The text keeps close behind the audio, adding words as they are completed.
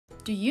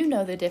Do you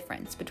know the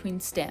difference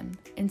between STEM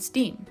and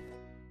STEAM?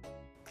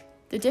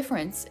 The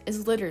difference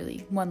is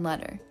literally one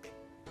letter.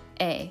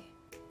 A.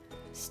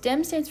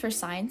 STEM stands for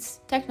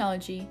science,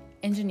 technology,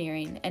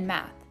 engineering, and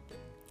math.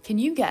 Can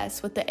you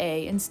guess what the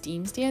A in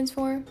STEAM stands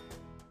for?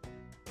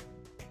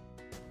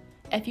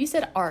 If you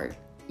said art,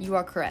 you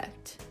are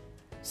correct.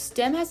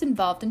 STEM has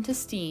evolved into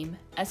STEAM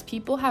as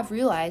people have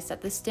realized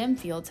that the STEM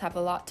fields have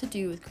a lot to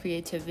do with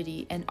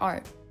creativity and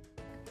art.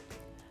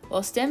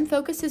 While STEM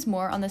focuses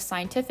more on the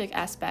scientific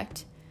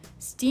aspect,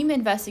 STEAM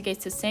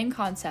investigates the same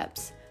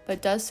concepts,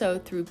 but does so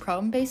through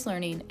problem-based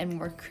learning and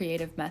more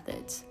creative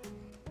methods.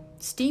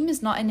 STEAM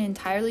is not an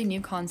entirely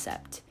new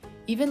concept.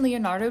 Even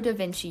Leonardo da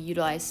Vinci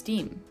utilized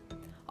STEAM.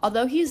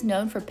 Although he is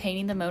known for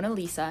painting the Mona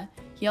Lisa,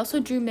 he also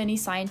drew many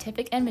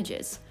scientific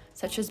images,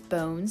 such as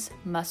bones,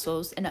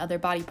 muscles, and other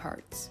body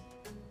parts.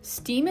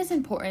 STEAM is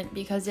important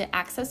because it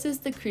accesses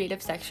the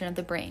creative section of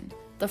the brain,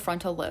 the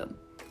frontal lobe.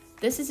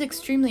 This is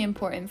extremely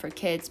important for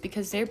kids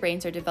because their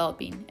brains are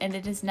developing, and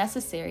it is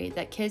necessary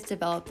that kids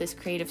develop this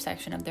creative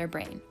section of their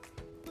brain.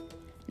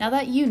 Now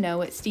that you know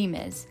what STEAM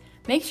is,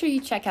 make sure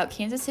you check out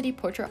Kansas City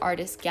portrait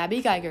artist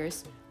Gabby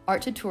Geiger's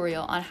art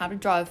tutorial on how to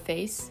draw a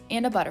face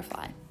and a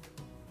butterfly.